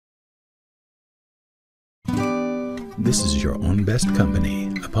This is Your Own Best Company,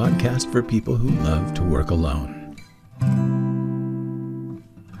 a podcast for people who love to work alone.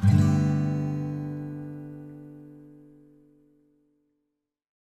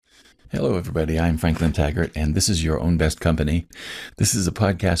 Hello, everybody. I'm Franklin Taggart, and this is Your Own Best Company. This is a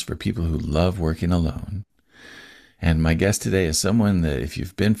podcast for people who love working alone. And my guest today is someone that, if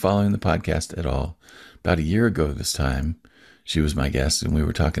you've been following the podcast at all, about a year ago this time, she was my guest, and we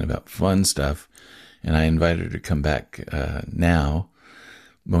were talking about fun stuff. And I invited her to come back now,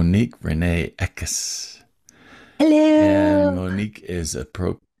 Monique Renee Eckes. Hello. And Monique is a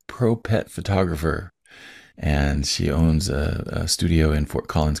pro pet photographer, and she owns a studio in Fort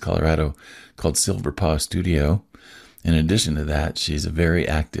Collins, Colorado, called Silver Paw Studio. In addition to that, she's a very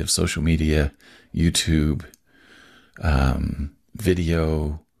active social media, YouTube,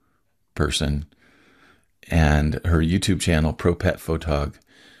 video person, and her YouTube channel, Pro Pet Photog,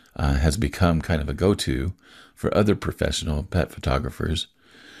 has become kind of a go-to for other professional pet photographers.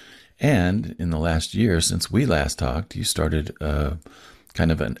 And in the last year, since we last talked, you started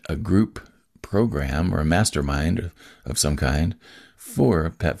kind of a group program or a mastermind of some kind for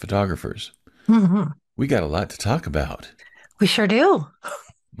pet photographers. Mm-hmm. We got a lot to talk about. We sure do.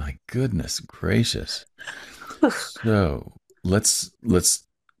 My goodness gracious. So let's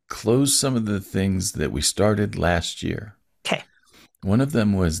close some of the things that we started last year. Okay. One of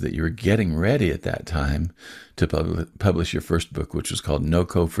them was that you were getting ready at that time to publish your first book, which was called No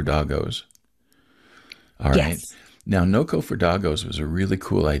Co for Doggos. All right. Yes. Now, No Co for Doggos was a really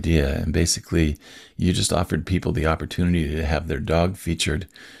cool idea. And basically, you just offered people the opportunity to have their dog featured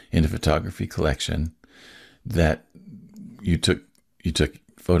in a photography collection that you took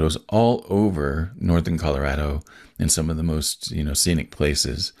photos all over northern Colorado in some of the most, scenic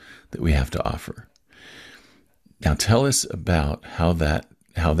places that we have to offer. Now, tell us about how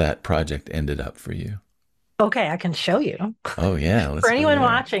that project ended up for you. Okay, I can show you. Oh, yeah. For anyone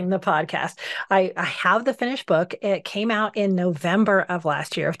watching the podcast, I have the finished book. It came out in November of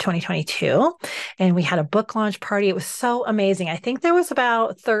last year of 2022, and we had a book launch party. It was so amazing. I think there was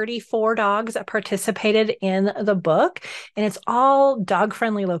about 34 dogs that participated in the book, and it's all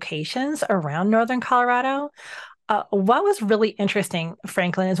dog-friendly locations around northern Colorado. What was really interesting,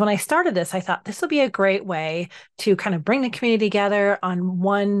 Franklin, is when I started this, I thought this would be a great way to kind of bring the community together on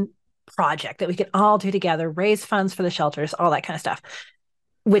one project that we could all do together, raise funds for the shelters, all that kind of stuff,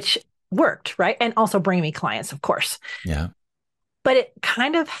 which worked, right? And also bring me clients, of course. Yeah. But it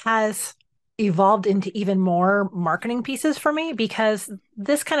kind of has evolved into even more marketing pieces for me, because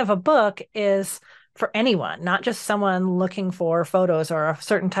this kind of a book is for anyone, not just someone looking for photos or a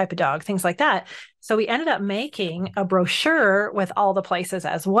certain type of dog, things like that. So we ended up making a brochure with all the places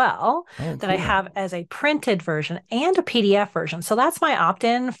as well that I have as a printed version and a PDF version. So that's my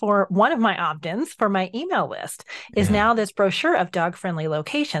opt-in for one of my opt-ins for my email list is now this brochure of dog-friendly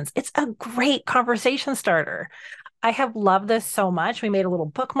locations. It's a great conversation starter. I have loved this so much. We made a little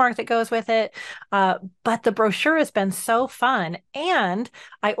bookmark that goes with it. But the brochure has been so fun. And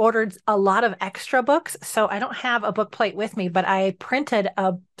I ordered a lot of extra books. So I don't have a book plate with me, but I printed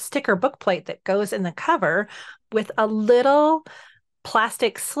a sticker book plate that goes in the cover with a little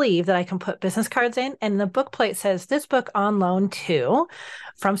plastic sleeve that I can put business cards in. And the book plate says, "This book on loan to,"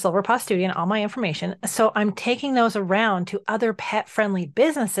 from Silver Paw Studio, and all my information. So I'm taking those around to other pet-friendly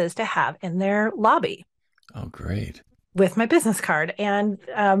businesses to have in their lobby. Oh, great. With my business card. And,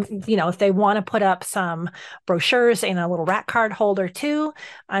 if they want to put up some brochures in a little rat card holder too,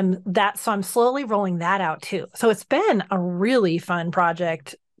 I'm slowly rolling that out too. So it's been a really fun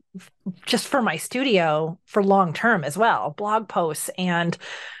project just for my studio for long term as well. Blog posts and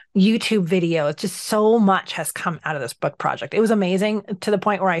YouTube videos, just so much has come out of this book project. It was amazing to the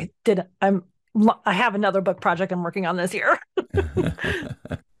point where I have another book project I'm working on this year.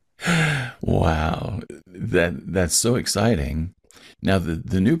 Wow, that's so exciting. Now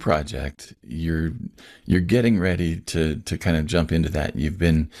the new project, you're getting ready to kind of jump into that. You've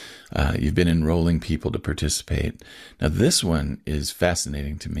been enrolling people to participate. Now this one is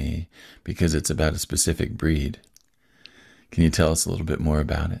fascinating to me because it's about a specific breed. Can you tell us a little bit more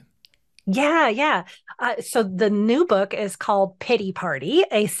about it? Yeah. So the new book is called Pity Party,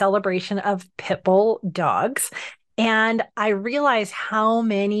 a celebration of pit bull dogs. And I realized how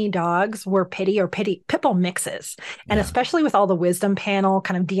many dogs were pit bull mixes. And especially with all the wisdom panel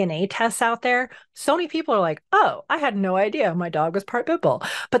kind of DNA tests out there, so many people are like, "Oh, I had no idea my dog was part pit bull."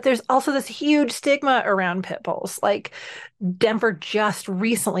 But there's also this huge stigma around pit bulls. Like, Denver just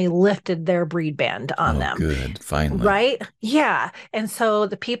recently lifted their breed ban on Oh, them. good. Finally. Right? Yeah. And so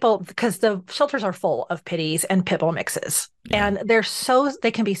the people, because the shelters are full of pitties and pit bull mixes, Yeah. and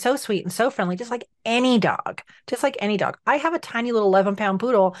they can be so sweet and so friendly, just like any dog. I have a tiny little 11-pound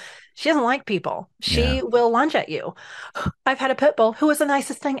poodle. She doesn't like people. Yeah. She will lunge at you. I've had a pit bull who was the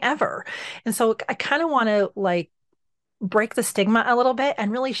nicest thing ever. And so I kind of want to like break the stigma a little bit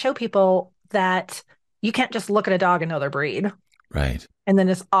and really show people that you can't just look at a dog and know their breed Right. and then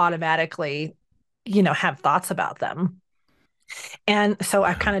just automatically, have thoughts about them. And so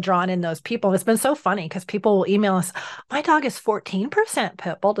I've Yeah. kind of drawn in those people. It's been so funny because people will email us, my dog is 14%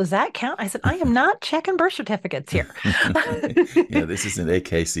 pit bull. Does that count? I said, I am not checking birth certificates here. Yeah, this isn't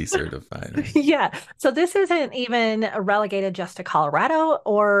AKC certified, right? Yeah. So this isn't even relegated just to Colorado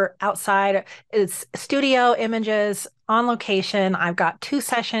or outside. It's studio images on location. I've got 2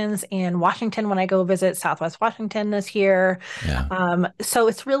 sessions in Washington when I go visit Southwest Washington this year. Yeah. So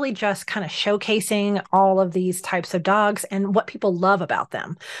it's really just kind of showcasing all of these types of dogs and what people love about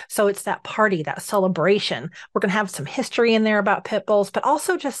them. So it's that party, that celebration. We're going to have some history in there about pit bulls, but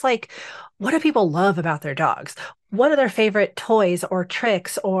also just like, what do people love about their dogs? What are their favorite toys or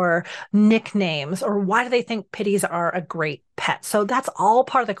tricks or nicknames, or why do they think pitties are a great pet? So that's all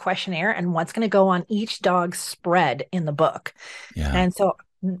part of the questionnaire and what's going to go on each dog's spread in the book. Yeah. And so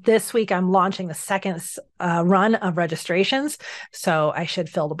this week I'm launching the second run of registrations. So I should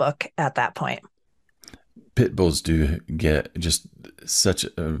fill the book at that point. Pit bulls do get just such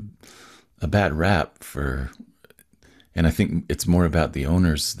a bad rap and I think it's more about the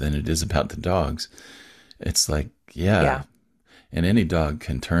owners than it is about the dogs. It's like, yeah, Yeah. and any dog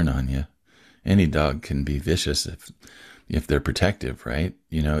can turn on you. Any dog can be vicious if they're protective, right?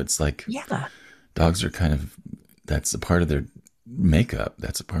 It's like Yeah. dogs are that's a part of their makeup.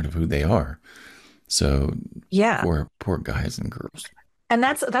 That's a part of who they are. So Yeah. poor guys and girls. And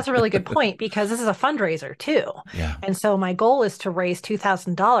that's a really good point because this is a fundraiser too. Yeah. And so my goal is to raise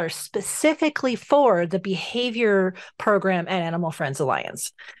 $2,000 specifically for the behavior program at Animal Friends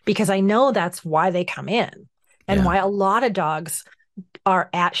Alliance because I know that's why they come in and Yeah. why a lot of dogs are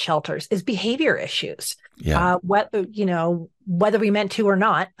at shelters is behavior issues. Yeah. Whether we meant to or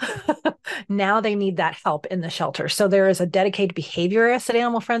not, now they need that help in the shelter. So there is a dedicated behaviorist at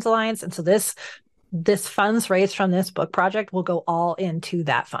Animal Friends Alliance, and so this funds raised from this book project will go all into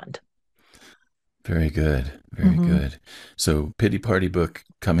that fund. Very good. Very Mm-hmm. good. So Pity Party book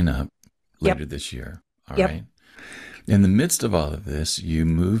coming up Yep. later this year. All Yep. right. In the midst of all of this, you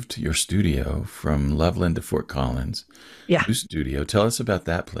moved your studio from Loveland to Fort Collins. Yeah. New studio. Tell us about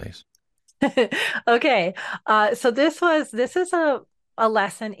that place. Okay. So this is a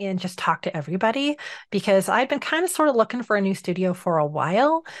lesson in just talk to everybody because I've been kind of sort of looking for a new studio for a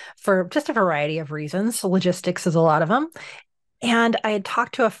while for just a variety of reasons. Logistics is a lot of them. And I had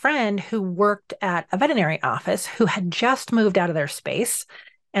talked to a friend who worked at a veterinary office who had just moved out of their space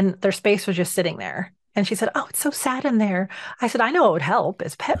and their space was just sitting there. And she said, "Oh, it's so sad in there." I said, "I know what would help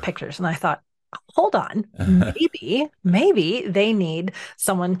is pet pictures." And I thought, hold on, maybe they need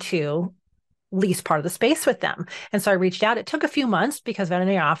someone to lease part of the space with them. And so I reached out. It took a few months because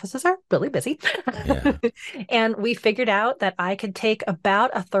veterinary offices are really busy. Yeah. And we figured out that I could take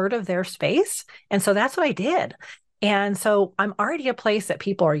about a third of their space. And so that's what I did. And so I'm already a place that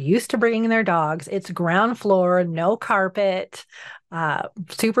people are used to bringing their dogs. It's ground floor, no carpet,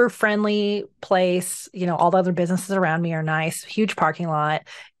 super friendly place. All the other businesses around me are nice, huge parking lot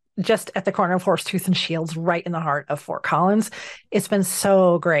just at the corner of Horsetooth and Shields, right in the heart of Fort Collins. It's been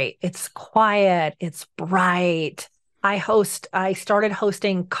so great. It's quiet. It's bright. I started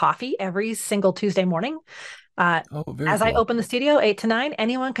hosting coffee every single Tuesday morning. Oh, very As I cool. open the studio, 8 to 9,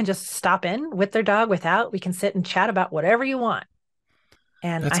 anyone can just stop in with their dog we can sit and chat about whatever you want.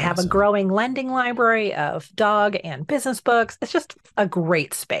 And I That's have a awesome. growing lending library of dog and business books. It's just a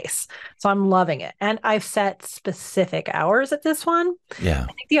great space. So I'm loving it. And I've set specific hours at this one. Yeah.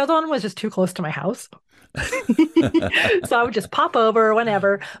 I think the other one was just too close to my house. So I would just pop over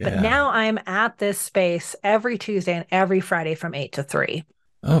whenever. But Yeah. now I'm at this space every Tuesday and every Friday from 8 to 3.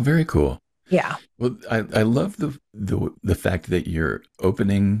 Oh, very cool. Yeah. Well, I love the fact that you're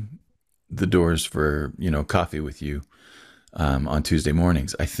opening the doors for, coffee with you on Tuesday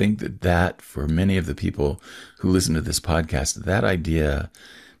mornings. I think that for many of the people who listen to this podcast, that idea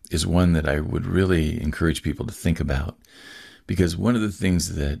is one that I would really encourage people to think about. Because one of the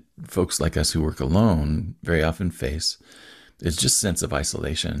things that folks like us who work alone very often face is just sense of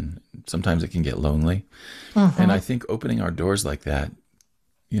isolation. Sometimes it can get lonely. And Mm-hmm. I think opening our doors like that,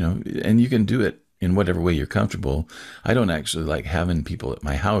 and you can do it in whatever way you're comfortable. I don't actually like having people at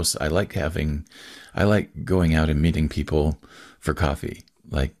my house. I like going out and meeting people for coffee.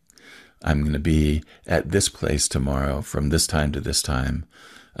 Like, I'm going to be at this place tomorrow from this time to this time.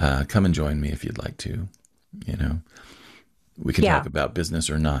 Come and join me if you'd like to. You know, we can Yeah, talk about business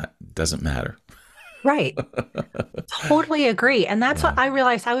or not. Doesn't matter. right. Totally agree. And that's what Yeah. I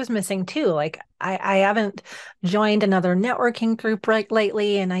realized I was missing too. Like I haven't joined another networking group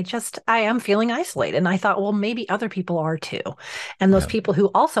lately, and I am feeling isolated. And I thought, well, maybe other people are too. And those Yeah. people who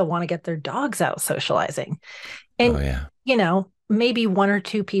also want to get their dogs out socializing. Oh, And, yeah. maybe one or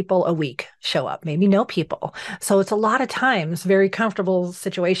two people a week show up, maybe no people. So it's a lot of times very comfortable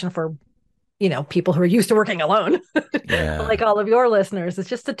situation for people who are used to working alone, like Yeah. all of your listeners. It's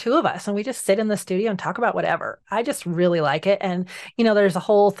just the two of us, and we just sit in the studio and talk about whatever. I just really like it. And, there's a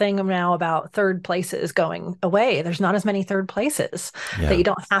whole thing now about third places going away. There's not as many third places that Yeah. you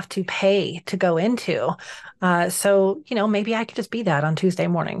don't have to pay to go into. So, maybe I could just be that on Tuesday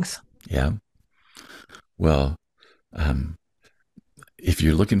mornings. Yeah. Well, um, if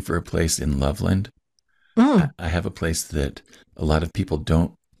you're looking for a place in Loveland, Mm, I have a place that a lot of people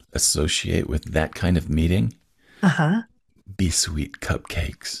don't associate with that kind of meeting. uh-huh. Be Sweet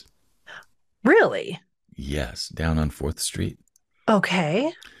Cupcakes. Really? Yes, down on 4th Street.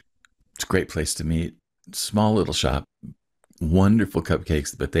 Okay. It's a great place to meet. Small little shop, wonderful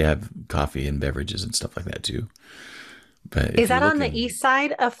cupcakes, but they have coffee and beverages and stuff like that too. But Is if you're that on the looking, east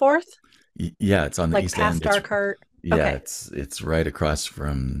side of Fourth? yeah, it's on the Like East End. past It's Dark? Yeah, Okay. it's right across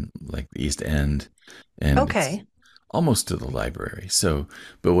from like the East End, and it's Okay. almost to the library. So,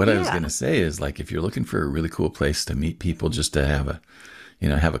 but what I was Yeah. going to say is like if you're looking for a really cool place to meet people just to have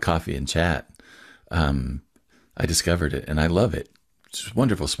a coffee and chat, um, I discovered it and I love it. It's a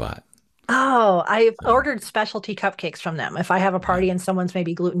wonderful spot. Oh, I've So, ordered specialty cupcakes from them. If I have a yeah, party and someone's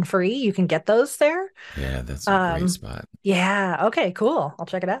maybe gluten free, you can get those there. yeah, that's a great Um, spot. yeah. Okay, cool. I'll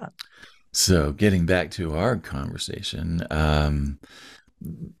check it out. So, getting back to our conversation,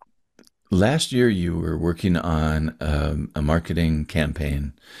 last year you were working on a marketing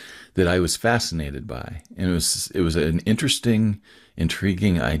campaign that I was fascinated by, and it was an interesting,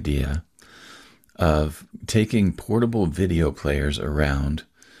 intriguing idea of taking portable video players around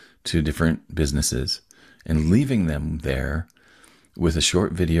to different businesses and leaving them there with a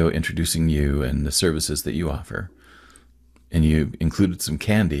short video introducing you and the services that you offer. And you included some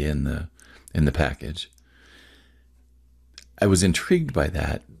candy in the package. I was intrigued by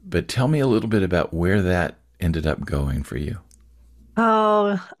that, but tell me a little bit about where that ended up going for you.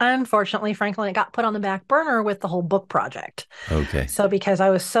 Oh, unfortunately, Franklin, it got put on the back burner with the whole book project. Okay. So, because I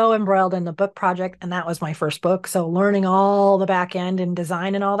was so embroiled in the book project, and that was my first book. So, learning all the back end and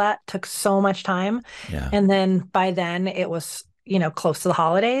design and all that took so much time. Yeah. And then by then it was, close to the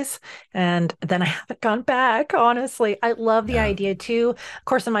holidays. And then I haven't gone back, honestly. I love the Yeah. idea too. Of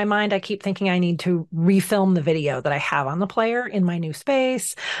course, in my mind, I keep thinking I need to refilm the video that I have on the player in my new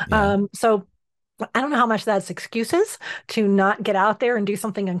space. Yeah. So, I don't know how much that's excuses to not get out there and do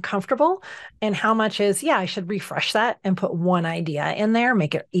something uncomfortable, and how much is, yeah, I should refresh that and put one idea in there,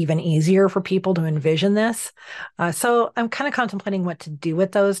 make it even easier for people to envision this. So I'm kind of contemplating what to do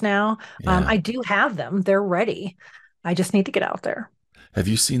with those now. Yeah. I do have them, they're ready. I just need to get out there. Have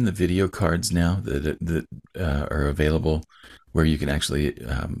you seen the video cards now that are available where you can actually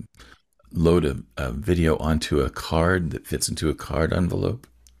load a video onto a card that fits into a card envelope?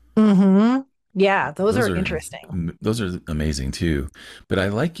 Mm-hmm. Yeah, those Those are are interesting. those are amazing too. But I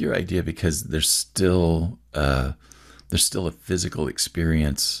like your idea because there's still a physical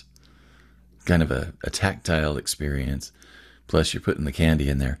experience, kind of a tactile experience. Plus, you're putting the candy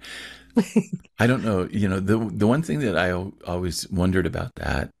in there. I don't know. The one thing that I always wondered about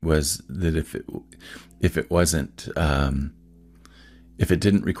that was that if it wasn't if it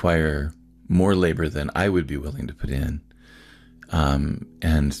didn't require more labor than I would be willing to put in,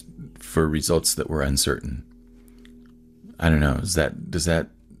 and for results that were uncertain. I don't know. Does that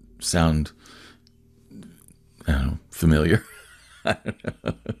sound, I don't know, familiar?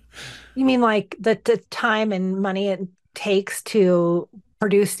 You mean like the time and money it takes to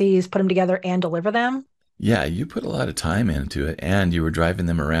produce these, put them together, and deliver them? Yeah, you put a lot of time into it, and you were driving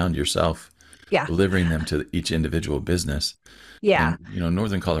them around yourself, Yeah. delivering them to each individual business. Yeah. And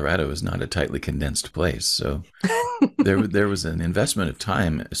northern Colorado is not a tightly condensed place, so there was an investment of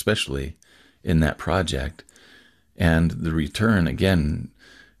time, especially in that project, and the return again.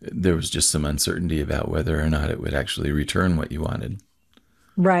 There was just some uncertainty about whether or not it would actually return what you wanted.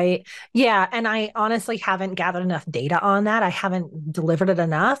 Right. Yeah. And I honestly haven't gathered enough data on that. I haven't delivered it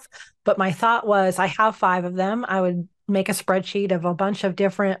enough. But my thought was I have five of them. I would make a spreadsheet of a bunch of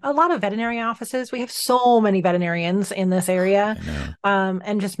a lot of veterinary offices. We have so many veterinarians in this area, I know.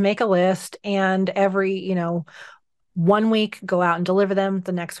 and just make a list. And every, 1 week go out and deliver them.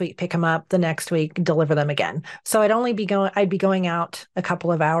 The next week pick them up. The next week deliver them again. So I'd be going out a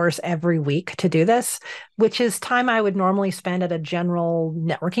couple of hours every week to do this, which is time I would normally spend at a general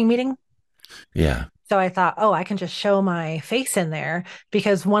networking meeting. Yeah. So I thought, oh, I can just show my face in there,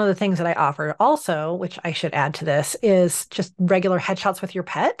 because one of the things that I offer also, which I should add to this, is just regular headshots with your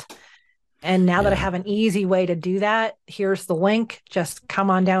pet. And now that I Yeah. have an easy way to do that, here's the link. Just come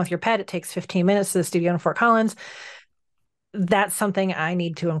on down with your pet. It takes 15 minutes to the studio in Fort Collins. That's something I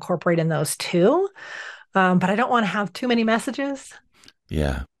need to incorporate in those too. But I don't want to have too many messages.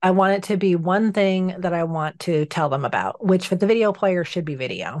 Yeah. I want it to be one thing that I want to tell them about, which with the video player should be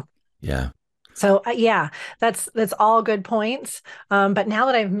video. Yeah. So yeah, that's all good points. But now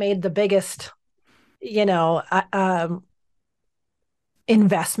that I've made the biggest, you know,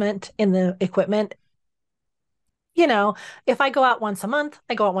 investment in the equipment, if I go out once a month,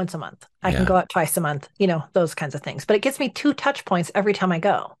 I go out once a month. I can Yeah. go out twice a month, those kinds of things. But it gives me two touch points every time I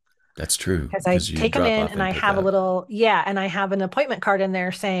go, That's true. because I Because you take them drop in off and and I pick have a up. little, yeah, and I have an appointment card in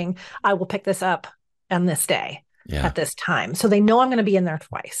there saying I will pick this up on this day Yeah. at this time. So they know I'm going to be in there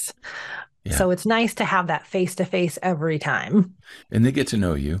twice. Yeah. So it's nice to have that face to face every time. And they get to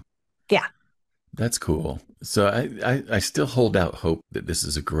know you. Yeah, That's cool. So I still hold out hope that this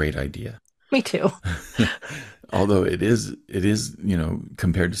is a great idea. me too. Although it is,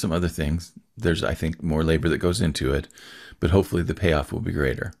 compared to some other things, there's, I think, more labor that goes into it, but hopefully the payoff will be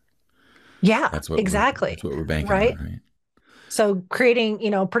greater. Yeah, That's what we're, that's exactly. what we're banking on, Right. right? So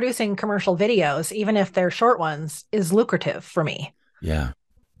producing commercial videos, even if they're short ones, is lucrative for me. Yeah.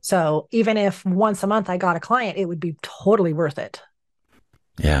 So even if once a month I got a client, it would be totally worth it.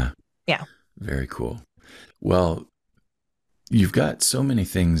 Yeah. Yeah. Very cool. Well, you've got so many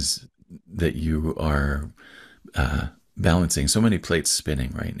things that you are balancing, so many plates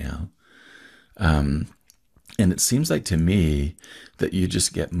spinning right now. Um, and it seems like to me that you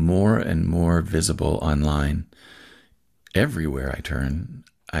just get more and more visible online everywhere I turn.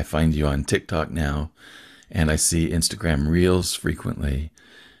 I find you on TikTok now, and I see Instagram Reels frequently,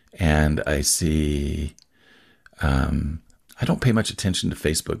 and I see. I don't pay much attention to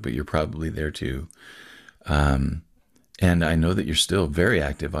Facebook, but you're probably there too. Um, and I know that you're still very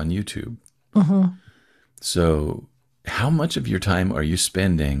active on YouTube. Mm-hmm. So, how much of your time are you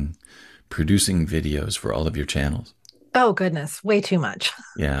spending producing videos for all of your channels? Oh, goodness, way too much.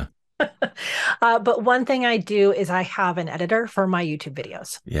 Yeah, But one thing I do is I have an editor for my YouTube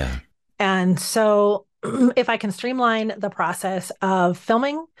videos. yeah, And so if I can streamline the process of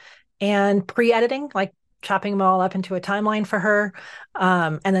filming and pre-editing, like chopping them all up into a timeline for her,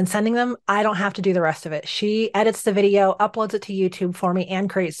 and then sending them, I don't have to do the rest of it. She edits the video, uploads it to YouTube for me, and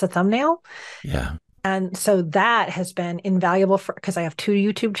creates the thumbnail. yeah, And so that has been invaluable because I have two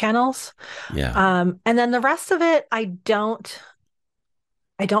YouTube channels. yeah, And then the rest of it, I don't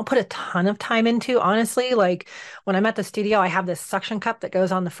put a ton of time into, honestly. Like when I'm at the studio, I have this suction cup that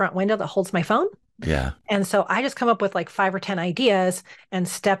goes on the front window that holds my phone. yeah. And so I just come up with like 5 or 10 ideas and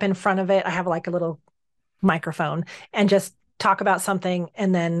step in front of it. I have like a little microphone and just talk about something.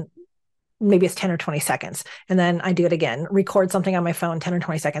 And then maybe it's 10 or 20 seconds. And then I do it again, record something on my phone, 10 or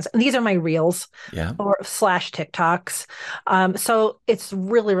 20 seconds. And these are my reels Yeah. or slash TikToks. So it's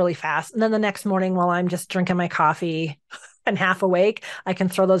really, really fast. And then the next morning while I'm just drinking my coffee and half awake, I can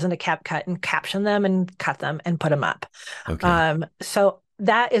throw those into CapCut and caption them and cut them and put them up. Okay. So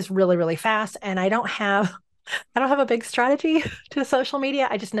that is really, really fast. And I don't have a big strategy to social media.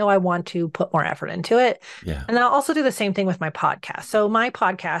 I just know I want to put more effort into it. Yeah. And I'll also do the same thing with my podcast. So my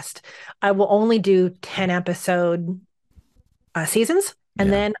podcast, I will only do 10 episode seasons, and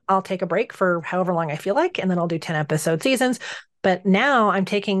Yeah. then I'll take a break for however long I feel like, and then I'll do 10 episode seasons. But now I'm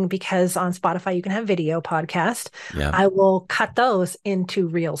taking, because on Spotify you can have video podcast, Yeah. I will cut those into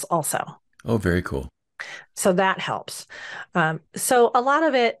reels also. Oh, very cool. So that helps. So a lot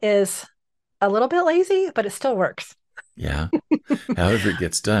of it is a little bit lazy, but it still works. Yeah. However it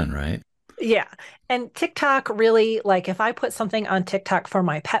gets done, right? Yeah. And TikTok really, like if I put something on TikTok for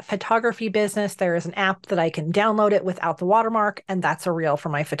my pet photography business, there is an app that I can download it without the watermark, and that's a reel for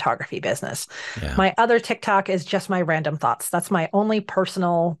my photography business. Yeah. My other TikTok is just my random thoughts. That's my only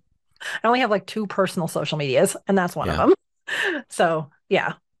personal, I only have like 2 personal social medias, and that's one of Yeah. them. So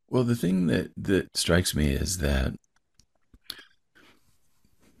yeah. Well, the thing that strikes me is that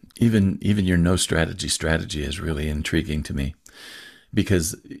even your no strategy is really intriguing to me,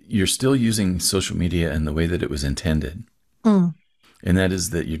 because you're still using social media in the way that it was intended. Mm, And that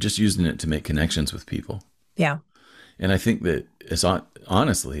is that you're just using it to make connections with people. yeah. And I think that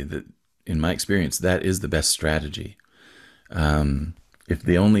honestly, that in my experience, that is the best strategy. If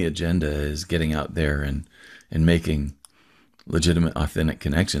the only agenda is getting out there and making legitimate, authentic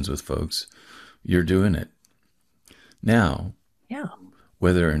connections with folks, you're doing it. Now, Yeah.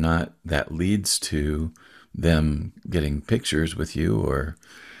 whether or not that leads to them getting pictures with you or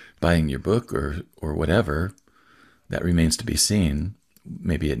buying your book or whatever, that remains to be seen.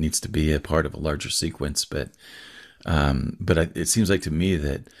 Maybe it needs to be a part of a larger sequence, but it seems like to me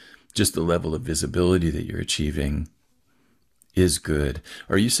that just the level of visibility that you're achieving is good.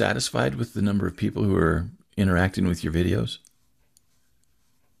 Are you satisfied with the number of people who are interacting with your videos?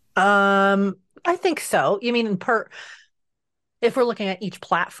 I think so. You mean per if we're looking at each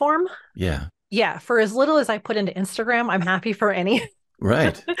platform? Yeah, Yeah, for as little as I put into Instagram, I'm happy for any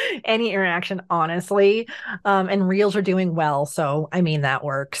right. any interaction, honestly. And reels are doing well, so I mean that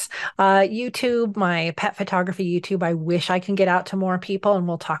works. YouTube, my pet photography YouTube, I wish I can get out to more people, and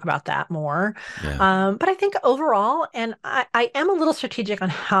we'll talk about that more. Yeah, But I think overall, and I am a little strategic on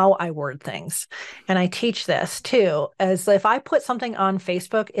how I word things, and I teach this too, as if I put something on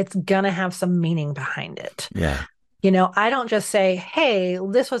Facebook, it's gonna have some meaning behind it. yeah, I don't just say, hey,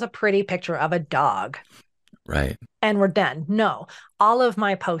 this was a pretty picture of a dog right. and we're done. No, all of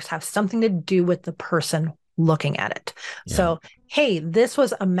my posts have something to do with the person looking at it. Yeah, So, hey, this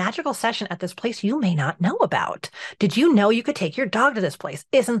was a magical session at this place you may not know about. Did you know you could take your dog to this place?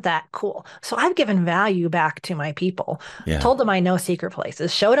 Isn't that cool? So, I've given value back to my people, yeah, told them I know secret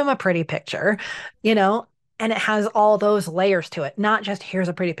places, showed them a pretty picture, you know. And it has all those layers to it, not just here's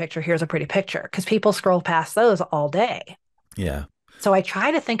a pretty picture, here's a pretty picture, because people scroll past those all day. yeah, So I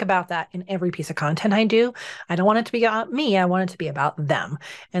try to think about that in every piece of content I do. I don't want it to be about me. I want it to be about them.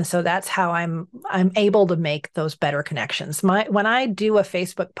 And so that's how I'm able to make those better connections. When I do a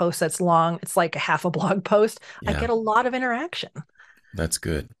Facebook post that's long, it's like a half a blog post, I yeah. get a lot of interaction. That's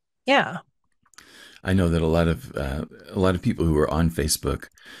good. Yeah. I know that a lot of people who are on Facebook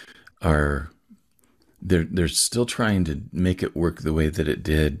are they're still trying to make it work the way that it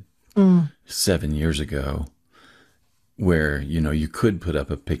did Mm, 7 years ago, where you could put up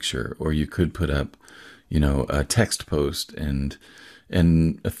a picture or you could put up a text post and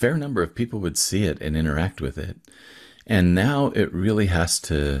a fair number of people would see it and interact with it. And now it has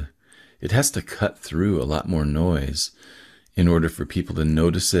to cut through a lot more noise in order for people to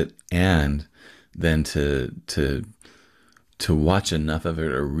notice it and then to watch enough of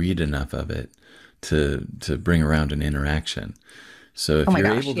it or read enough of it to bring around an interaction. So oh if my you're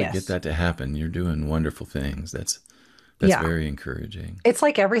gosh, able to get yes. that to happen, you're doing wonderful things. That's Yeah. very encouraging. It's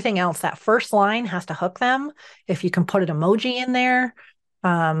like everything else. That first line has to hook them. If you can put an emoji in there,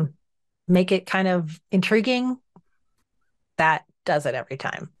 um, make it kind of intriguing, that does it every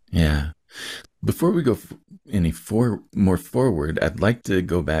time. Yeah. Before we go any more forward, I'd like to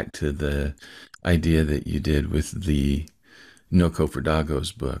go back to the idea that you did with the No Code for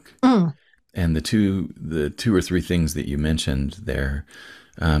Doggos book Mm, and the two or three things that you mentioned there.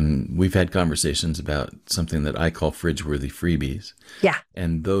 We've had conversations about something that I call fridge-worthy freebies, yeah.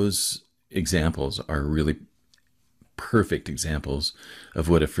 and those examples are really perfect examples of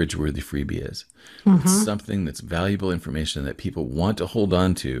what a fridge-worthy freebie is. It's Hmm. something that's valuable information that people want to hold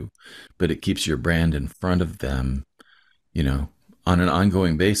on to, but it keeps your brand in front of them, you know, on an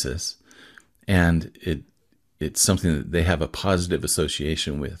ongoing basis, and it's something that they have a positive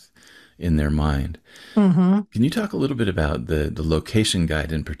association with in their mind. Hmm. Can you talk a little bit about the location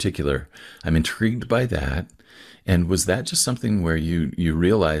guide in particular? I'm intrigued by that. And was that just something where you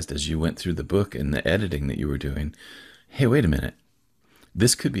realized as you went through the book and the editing that you were doing, hey, wait a minute,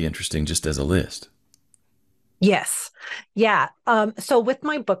 this could be interesting just as a list? Yes. Yeah. So with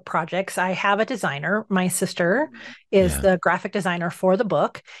my book projects, I have a designer. My sister is Yeah, the graphic designer for the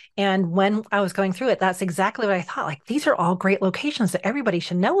book. And when I was going through it, that's exactly what I thought. Like, these are all great locations that everybody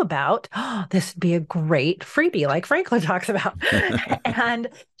should know about. Oh, this would be a great freebie, like Franklin talks about. And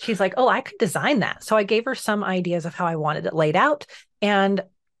she's like, oh, I could design that. So I gave her some ideas of how I wanted it laid out. And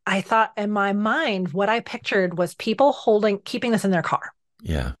I thought in my mind, what I pictured was people keeping this in their car.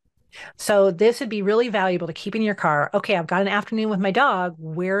 yeah, So this would be really valuable to keep in your car. Okay, I've got an afternoon with my dog.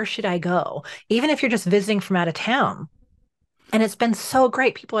 Where should I go? Even if you're just visiting from out of town. And it's been so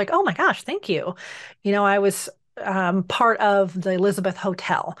great. People are like, oh my gosh, thank you. I was part of the Elizabeth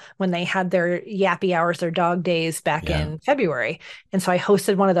Hotel when they had their yappy hours, their dog days back Yeah. in February. And so I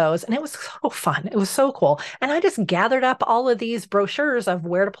hosted one of those, and it was so fun. It was so cool. And I just gathered up all of these brochures of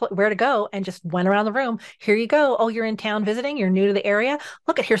where to go, and just went around the room. Here you go. Oh, you're in town visiting. You're new to the area.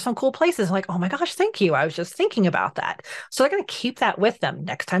 Look at here's some cool places. I'm like, oh my gosh, thank you. I was just thinking about that. So they're going to keep that with them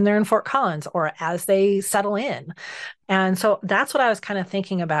next time they're in Fort Collins or as they settle in. And so that's what I was kind of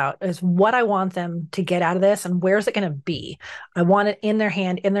thinking about is what I want them to get out of this and where's it going to be. I want it in their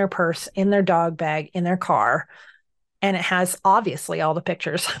hand, in their purse, in their dog bag, in their car. And it has obviously all the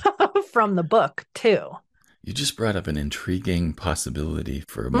pictures from the book too. You just brought up an intriguing possibility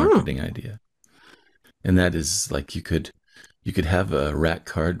for a Mm. marketing idea. And that is like you could have a rack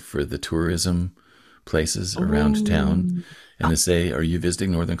card for the tourism places around town Ooh. and to say, are you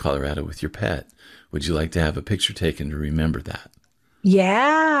visiting northern Colorado with your pet? Would you like to have a picture taken to remember that?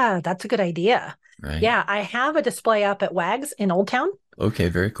 Yeah, that's a good idea. Right? Yeah, I have a display up at Wags in Old Town. Okay,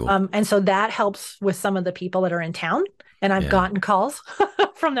 very cool. And so that helps with some of the people that are in town. And I've Yeah. gotten calls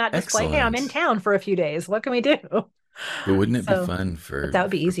from that display. Hey, I'm in Excellent. town for a few days. What can we do? But wouldn't it be So fun that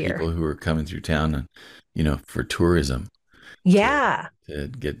would be for easier. people who are coming through town, for tourism to Yeah. to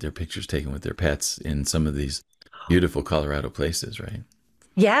get their pictures taken with their pets in some of these beautiful Colorado places, right?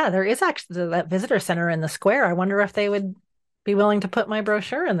 Yeah, there is actually that visitor center in the square. I wonder if they would be willing to put my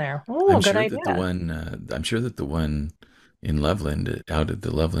brochure in there. Oh, good idea. I'm sure that the one in Loveland, out at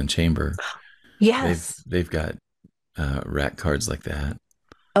the Loveland Chamber, Yes. they've got rack cards like that.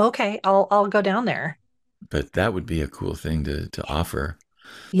 Okay, I'll go down there. But that would be a cool thing to offer.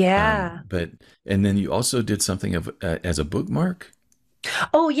 Yeah. But and then you also did something of as a bookmark.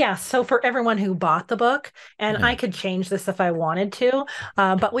 Oh, yeah. So for everyone who bought the book, and Yeah, I could change this if I wanted to,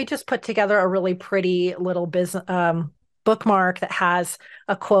 but we just put together a really pretty little business bookmark that has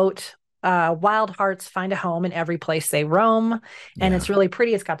a quote. Wild hearts find a home in every place they roam. And yeah, it's really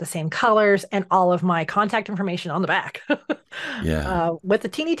pretty. It's got the same colors and all of my contact information on the back yeah. with a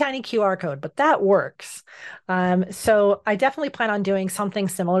teeny tiny QR code, but that works. So I definitely plan on doing something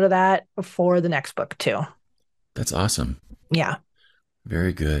similar to that for the next book, too. That's awesome. Yeah.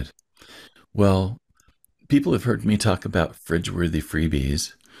 Very good. Well, people have heard me talk about fridge-worthy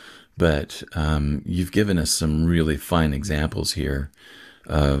freebies, but you've given us some really fine examples here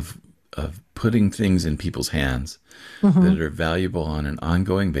of putting things in people's hands Hmm. that are valuable on an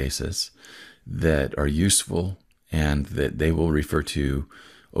ongoing basis, that are useful, and that they will refer to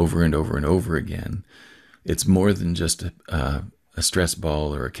over and over and over again. It's more than just a stress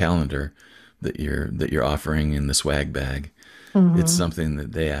ball or a calendar that you're offering in the swag bag. It's Hmm. something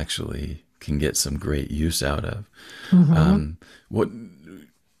that they actually can get some great use out of. Hmm. Um, what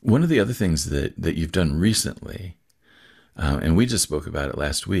One of the other things that you've done recently, and we just spoke about it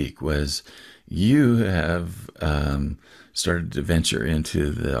last week, was you have started to venture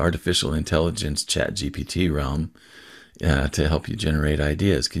into the artificial intelligence chat GPT realm to help you generate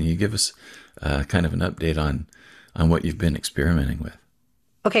ideas. Can you give us kind of an update on what you've been experimenting with?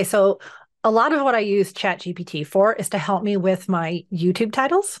 Okay, so a lot of what I use ChatGPT for is to help me with my YouTube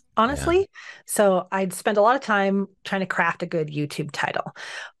titles, Yeah, honestly. So I'd spend a lot of time trying to craft a good YouTube title,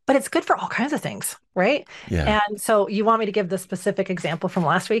 but it's good for all kinds of things, right? yeah. And so you want me to give the specific example from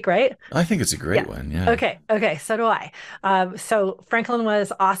last week, right? I think it's a Yeah. great one. Yeah, Okay. So do I. So Franklin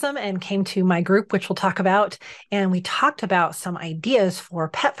was awesome and came to my group, which we'll talk about. And we talked about some ideas for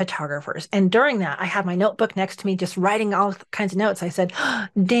pet photographers. And during that, I had my notebook next to me, just writing all kinds of notes. I said,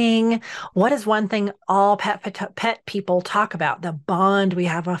 ding, what is one thing all pet people talk about? The bond we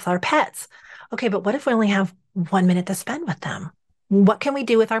have with our pets. Okay, but what if we only have 1 minute to spend with them? What can we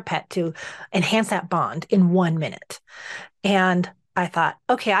do with our pet to enhance that bond in 1 minute? And I thought,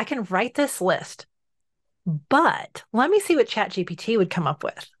 okay, I can write this list, but let me see what ChatGPT would come up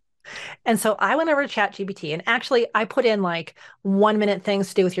with. And so I went over to ChatGPT and actually I put in like 1 minute things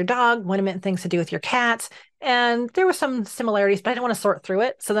to do with your dog, 1 minute things to do with your cats. And there were some similarities, but I didn't want to sort through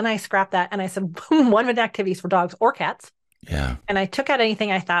it. So then I scrapped that and I said 1 minute activities for dogs or cats. yeah. And I took out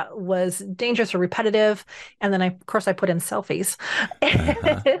anything I thought was dangerous or repetitive. And then of course, I put in selfies.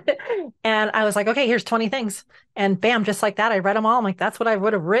 Uh-huh. And I was like, okay, here's 20 things. And bam, just like that, I read them all. I'm like, that's what I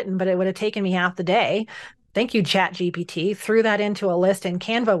would have written, but it would have taken me half the day. Thank you, Chat GPT. Threw that into a list in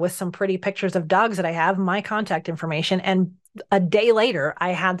Canva with some pretty pictures of dogs that I have, my contact information. And a day later, I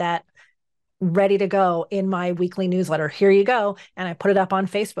had that ready to go in my weekly newsletter. Here you go. And I put it up on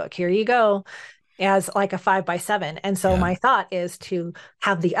Facebook. Here you go. as like a 5x7. And so Yeah. my thought is to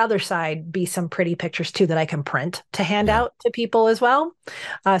have the other side be some pretty pictures too that I can print to hand Yeah. out to people as well.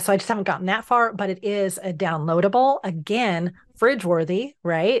 So I just haven't gotten that far, but it is a downloadable, again, fridge worthy,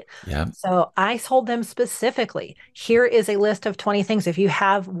 right? Yeah. So I told them specifically, here is a list of 20 things. If you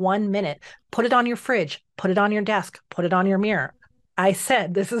have 1 minute, put it on your fridge, put it on your desk, put it on your mirror. I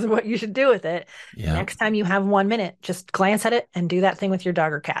said, this is what you should do with it. Yeah. Next time you have 1 minute, just glance at it and do that thing with your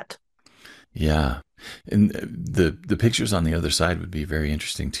dog or cat. Yeah. And the pictures on the other side would be very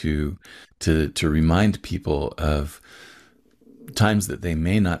interesting to remind people of times that they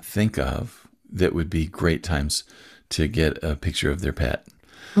may not think of that would be great times to get a picture of their pet.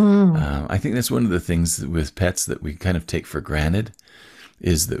 Mm, I think that's one of the things with pets that we kind of take for granted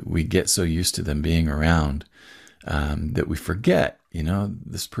is that we get so used to them being around that we forget,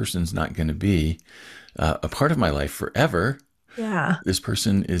 this person's not going to be a part of my life forever. yeah. This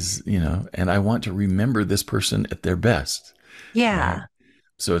person is, and I want to remember this person at their best, right? Yeah.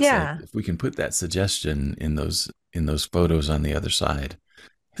 So it's like Yeah. if we can put that suggestion in those photos on the other side,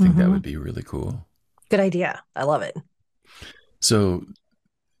 I think that would Hmm. be really cool. Good idea. I love it. So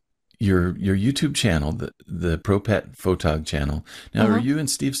your YouTube channel, the Pro Pet Photog channel. Now, are Hmm. you and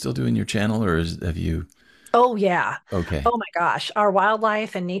Steve still doing your channel, or have you? Oh, yeah. Okay, Oh my gosh. Our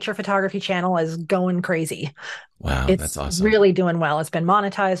wildlife and nature photography channel is going crazy. wow, that's It's awesome, really doing well. It's been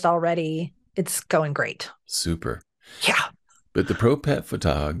monetized already. It's going great. super. Yeah. But the Pro Pet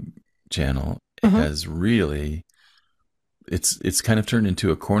Photog channel Hmm. has really it's kind of turned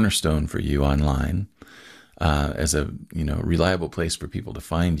into a cornerstone for you online as a reliable place for people to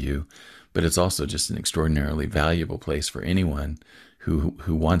find you, but it's also just an extraordinarily valuable place for anyone who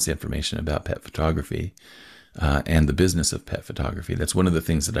wants information about pet photography and the business of pet photography. That's one of the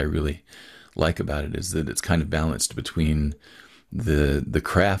things that I really like about it is that it's kind of balanced between the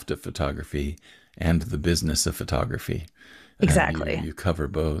craft of photography and the business of photography. You Exactly. you cover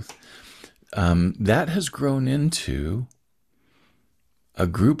both. That has grown into a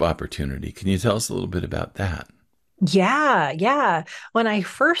group opportunity. Can you tell us a little bit about that? Yeah, yeah. When I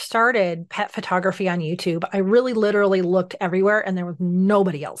first started pet photography on YouTube, I really literally looked everywhere and there was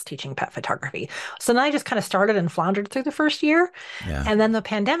nobody else teaching pet photography. So then I just kind of started and floundered through the first year. Yeah, And then the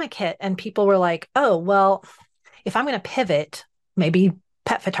pandemic hit and people were like, oh, well, if I'm going to pivot, maybe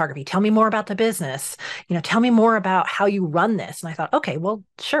pet photography, tell me more about the business, tell me more about how you run this. And I thought, okay, well,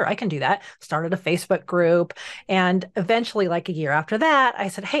 sure, I can do that. Started a Facebook group. And eventually, like a year after that, I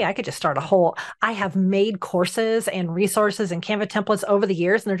said, hey, I could just start I have made courses and resources and Canva templates over the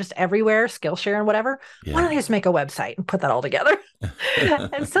years, and they're just everywhere, Skillshare and whatever. Why yeah, don't I just make a website and put that all together?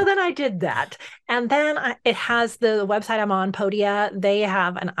 And so then I did that. And then it has the website I'm on, Podia. They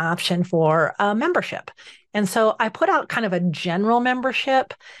have an option for a membership. And so I put out kind of a general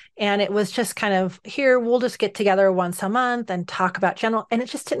membership. And it was just kind of here, we'll just get together once a month and talk about general. And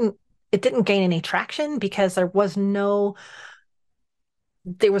it didn't gain any traction because there was no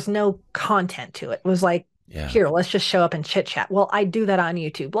content to it. It was like, yeah, here, let's just show up and chit chat. Well, I do that on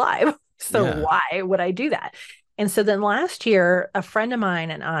YouTube Live. So yeah, why would I do that? And so then last year, a friend of mine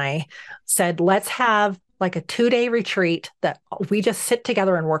and I said, let's have like a 2-day retreat that we just sit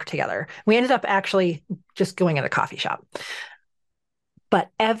together and work together. We ended up actually just going in a coffee shop. But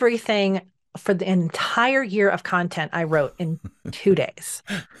everything for the entire year of content I wrote in 2 days.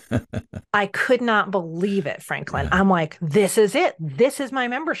 I could not believe it, Franklin. yeah, I'm like, this is it. This is my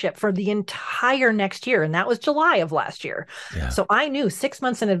membership for the entire next year. And that was July of last year. yeah, So I knew 6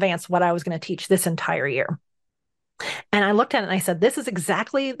 months in advance what I was going to teach this entire year. And I looked at it and I said, this is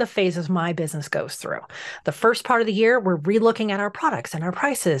exactly the phases my business goes through. The first part of the year, we're relooking at our products and our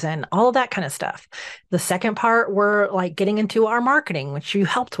prices and all of that kind of stuff. The second part, we're like getting into our marketing, which you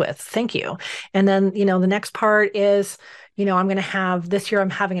helped with. Thank you. And then, the next part is, I'm going to have this year, I'm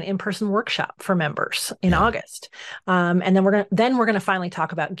having an in-person workshop for members in yeah, August. And then we're going to finally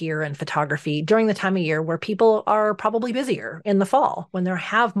talk about gear and photography during the time of year where people are probably busier in the fall when they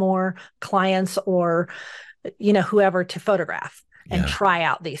have more clients or whoever to photograph and yeah. try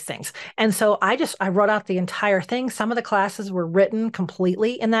out these things. And so I wrote out the entire thing. Some of the classes were written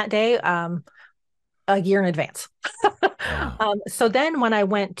completely in that day, a year in advance. Wow. So then when I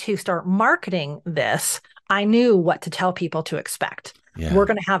went to start marketing this, I knew what to tell people to expect. We're Yeah,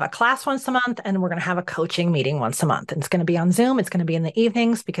 going to have a class once a month and we're going to have a coaching meeting once a month. And it's going to be on Zoom. It's going to be in the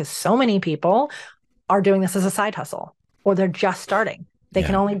evenings because so many people are doing this as a side hustle or they're just starting. They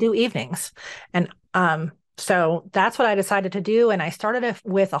can yeah, only do evenings. And so that's what I decided to do. And I started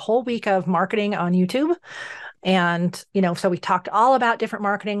with a whole week of marketing on YouTube. And, so we talked all about different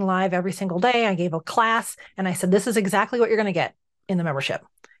marketing live every single day. I gave a class and I said, this is exactly what you're going to get in the membership.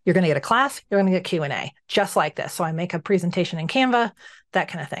 You're going to get a class, you're going to get Q&A, just like this. So I make a presentation in Canva, that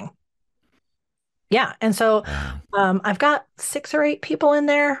kind of thing. Yeah. And so Wow. I've got 6 or 8 people in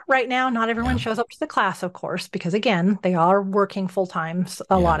there right now. Not everyone Yeah. shows up to the class, of course, because again, they are working full time,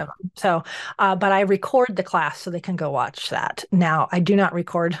 a Yeah. lot of them. So, but I record the class so they can go watch that. Now, I do not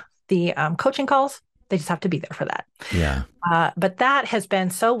record the coaching calls. They just have to be there for that. Yeah. But that has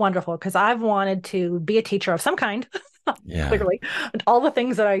been so wonderful because I've wanted to be a teacher of some kind, Yeah. clearly, all the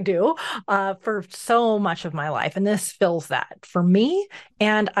things that I do for so much of my life. And this fills that for me.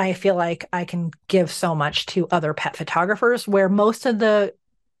 And I feel like I can give so much to other pet photographers where most of the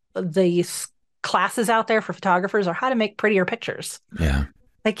classes out there for photographers are how to make prettier pictures. Yeah.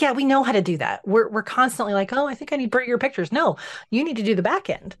 Like, yeah, we know how to do that. We're constantly like, oh, I think I need prettier pictures. No, you need to do the back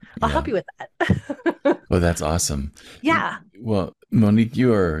end. I'll Yeah. help you with that. Well, that's awesome. Yeah. Well, Monique,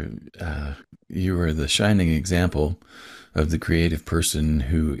 you are the shining example of the creative person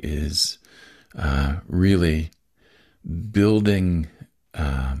who is really building.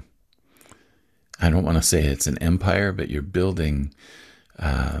 I don't want to say it's an empire, but you're building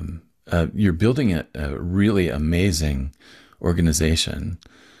a really amazing organization,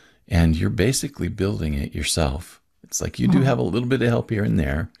 and you're basically building it yourself. It's like you do Mhm. have a little bit of help here and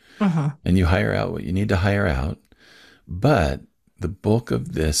there, Mhm. and you hire out what you need to hire out, but the bulk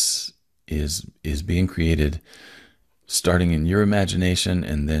of this is being created starting in your imagination,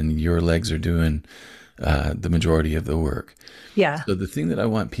 and then your legs are doing the majority of the work. Yeah. So the thing that I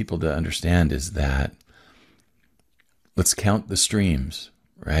want people to understand is that let's count the streams,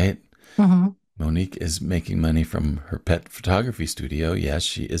 right? Mhm. Monique is making money from her pet photography studio. Yes,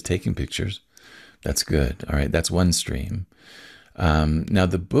 she is taking pictures. That's good. All right, that's one stream. Now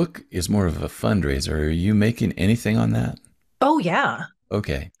the book is more of a fundraiser. Are you making anything on that? Oh, yeah.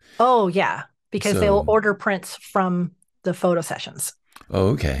 Okay. Oh, yeah. Because they'll So, order prints from the photo sessions. oh,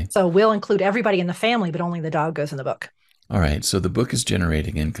 okay. So we'll include everybody in the family, but only the dog goes in the book. All right. So the book is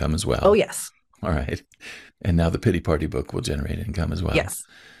generating income as Oh, well. yes. All right. And now the pity party book will generate income as well. Yes.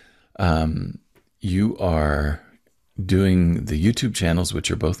 Um, you are doing the YouTube channels, which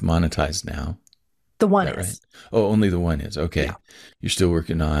are both monetized now. The Is one that right? is. Oh, only the one is. Yeah. Okay. You're still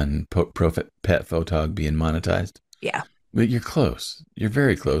working on Pet Photog being monetized? Yeah. But you're close. You're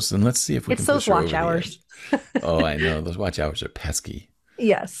very close. And let's see if we It's can those push her watch over the hours. edge. Oh, I know. Those watch hours are pesky.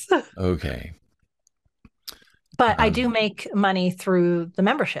 Yes. Okay. But I do Um, make money through the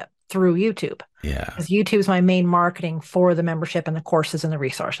membership, through YouTube, yeah. because YouTube's my main marketing for the membership and the courses and the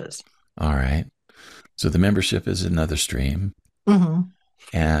resources. All right. So the membership is another stream. Hmm.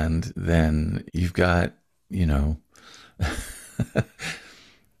 And then you've got, you know,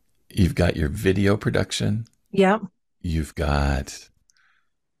 you've got your video production. Yeah. You've got,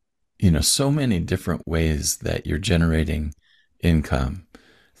 so many different ways that you're generating income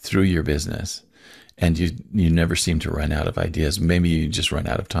through your business. And you never seem to run out of ideas. Maybe you just run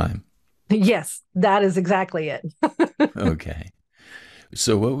out of time. Yes, that is exactly it. Okay.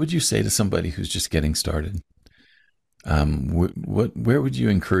 So what would you say to somebody who's just getting started? Where would you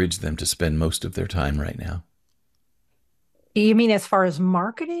encourage them to spend most of their time right now? You mean as far as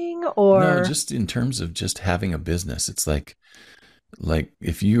marketing No, or? just in terms of just having a business. It's like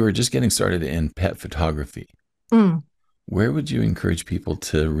if you are just getting started in pet photography, Mm. where would you encourage people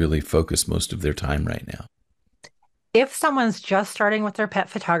to really focus most of their time right now? If someone's just starting with their pet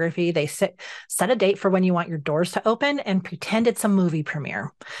photography, they set a date for when you want your doors to open and pretend it's a movie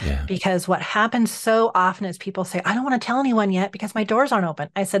premiere. Yeah, Because what happens so often is people say, I don't want to tell anyone yet because my doors aren't open.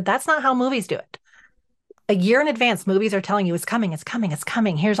 I said, that's not how movies do it. A year in advance, movies are telling you it's coming, it's coming, it's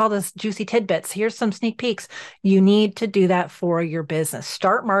coming. Here's all this juicy tidbits. Here's some sneak peeks. You need to do that for your business.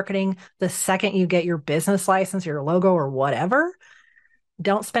 Start marketing the second you get your business license, your logo, or whatever.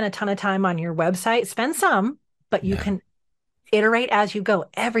 Don't spend a ton of time on your website. Spend some, but you yeah, can iterate as you go.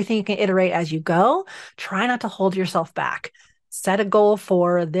 Everything you can iterate as you go. Try not to hold yourself back. Set a goal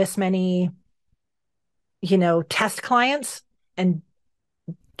for this many, test clients and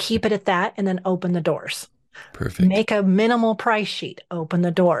keep it at that and then open the doors. perfect. Make a minimal price sheet, open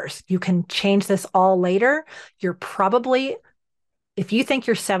the doors. You can change this all later. You're probably, if you think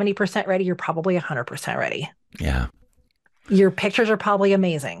you're 70% ready, you're probably 100% ready. Yeah, Your pictures are probably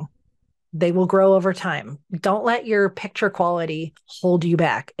amazing. They will grow over time. Don't let your picture quality hold you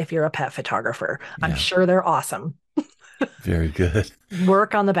back if you're a pet photographer. I'm yeah, sure they're awesome. very good.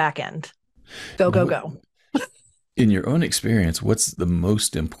 Work on the back end. Go, go, go. In your own experience, what's the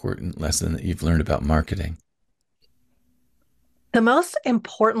most important lesson that you've learned about marketing? The most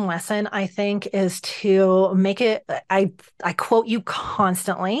important lesson, I think, is to make it. I quote you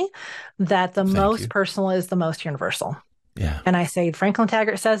constantly that the Thank most you. personal is the most universal. Yeah. And I say, Franklin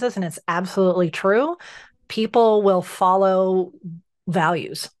Taggart says this, and it's absolutely true. People will follow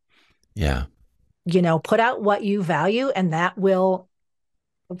values. Yeah. Put out what you value, and that will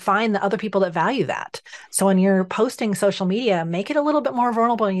find the other people that value that. So when you're posting social media, make it a little bit more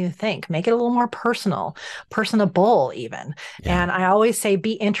vulnerable than you think. Make it a little more personable even. Yeah. And I always say,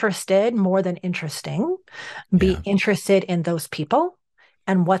 be interested more than interesting. Be Yeah. interested in those people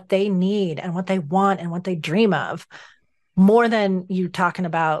and what they need and what they want and what they dream of, more than you talking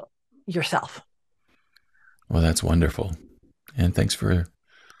about yourself. Well, that's wonderful. And thanks for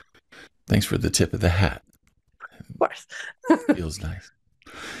the tip of the hat. Of course. Feels nice.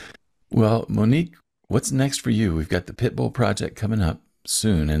 Well, Monique, what's next for you? We've got the Pitbull project coming up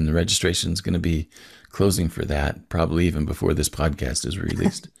soon, and the registration is going to be closing for that, probably even before this podcast is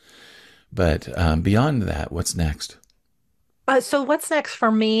released. But beyond that, what's next? So what's next for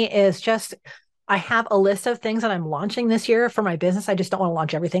me is just, I have a list of things that I'm launching this year for my business. I just don't want to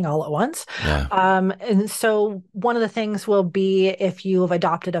launch everything all at once. Yeah. And so one of the things will be, if you have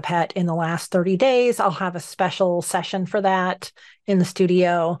adopted a pet in the last 30 days, I'll have a special session for that in the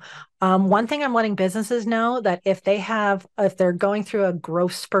studio. One thing I'm letting businesses know, that if they're going through a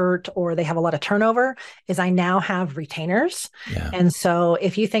growth spurt or they have a lot of turnover, is I now have retainers. Yeah. And so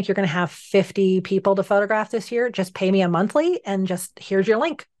if you think you're going to have 50 people to photograph this year, just pay me a monthly and just, here's your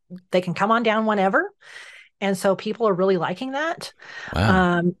link. They can come on down whenever. And so people are really liking that.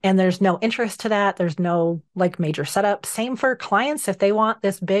 Wow. And there's no interest to that. There's no major setup. Same for clients. If they want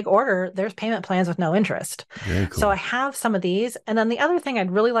this big order, there's payment plans with no interest. Very cool. So I have some of these. And then the other thing I'd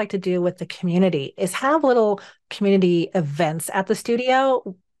really like to do with the community is have little community events at the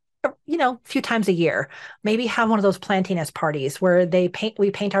studio, a few times a year. Maybe have one of those plantiness parties where we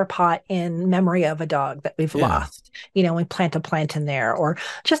paint our pot in memory of a dog that we've lost. We plant a plant in there, or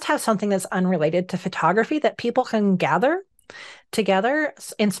just have something that's unrelated to photography that people can gather together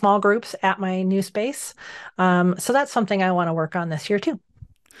in small groups at my new space. So that's something I want to work on this year too.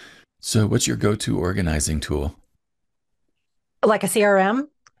 So what's your go-to organizing tool? Like a CRM?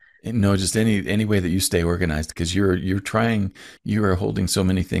 No, just any way that you stay organized, because you are holding so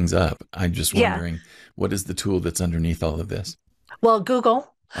many things up. I'm just wondering, what is the tool that's underneath all of this? Well, Google.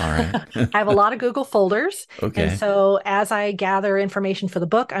 All right. I have a lot of Google folders. Okay. And so as I gather information for the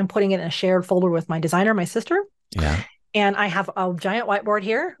book, I'm putting it in a shared folder with my designer, my sister. Yeah. And I have a giant whiteboard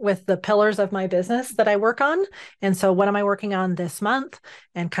here with the pillars of my business that I work on. And so what am I working on this month,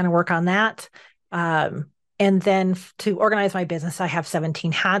 and kind of work on that. And then to organize my business, I have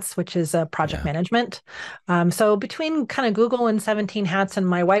 17 Hats, which is a project management. So between kind of Google and 17 Hats and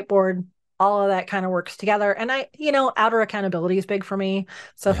my whiteboard, all of that kind of works together. And outer accountability is big for me.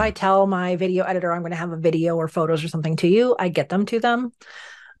 So if I tell my video editor I'm going to have a video or photos or something to you, I get them to them.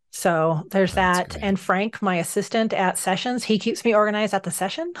 So there's that. Great. And Frank, my assistant at sessions, he keeps me organized at the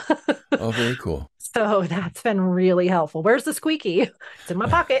session. Oh, very cool. So that's been really helpful. Where's the squeaky? It's in my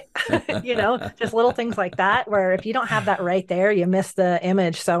pocket. Just little things like that, where if you don't have that right there, you miss the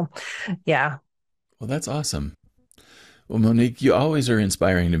image. So yeah. Well, that's awesome. Well, Monique, you always are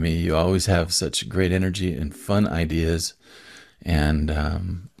inspiring to me. You always have such great energy and fun ideas.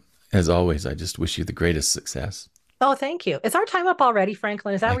 And as always, I just wish you the greatest success. Oh, thank you. Is our time up already,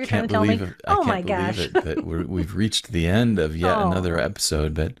 Franklin? Is that what you're trying to tell me? Oh my gosh. I can't believe it, but we've reached the end of yet another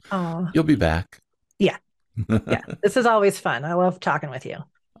episode, but you'll be back. Yeah. Yeah. This is always fun. I love talking with you.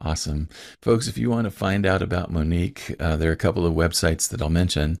 Awesome. Folks, if you want to find out about Monique, there are a couple of websites that I'll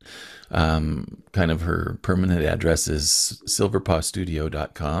mention. Kind of her permanent address is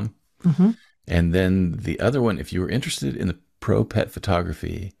silverpawstudio.com. Mm-hmm. And then the other one, if you were interested in the pro pet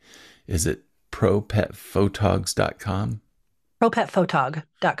photography, is it propetphotogs.com?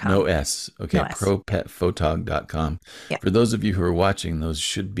 Propetphotog.com. No S. Okay, no S. Propetphotog.com. Yeah. For those of you who are watching, those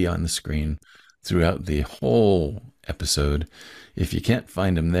should be on the screen throughout the whole episode. If you can't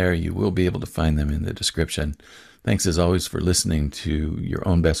find them there, you will be able to find them in the description. Thanks as always for listening to Your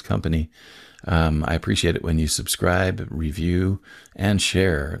Own Best Company. I appreciate it when you subscribe, review, and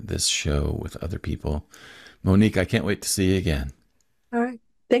share this show with other people. Monique, I can't wait to see you again. All right.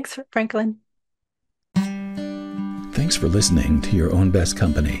 Thanks, Franklin. Thanks for listening to Your Own Best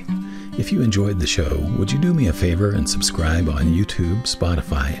Company. If you enjoyed the show, would you do me a favor and subscribe on YouTube,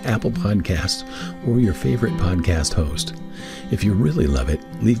 Spotify, Apple Podcasts, or your favorite podcast host? If you really love it,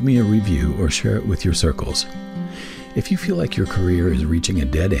 leave me a review or share it with your circles. If you feel like your career is reaching a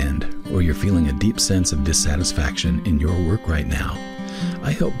dead end, or you're feeling a deep sense of dissatisfaction in your work right now,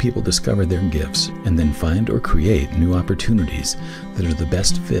 I help people discover their gifts and then find or create new opportunities that are the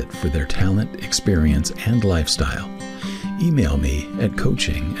best fit for their talent, experience, and lifestyle. Email me at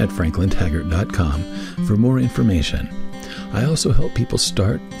coaching@franklintaggart.com for more information. I also help people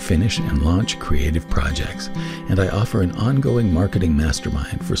start, finish, and launch creative projects, and I offer an ongoing marketing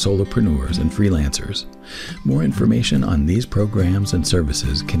mastermind for solopreneurs and freelancers. More information on these programs and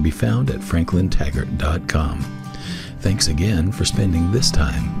services can be found at franklintaggart.com. Thanks again for spending this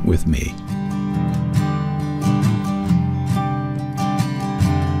time with me.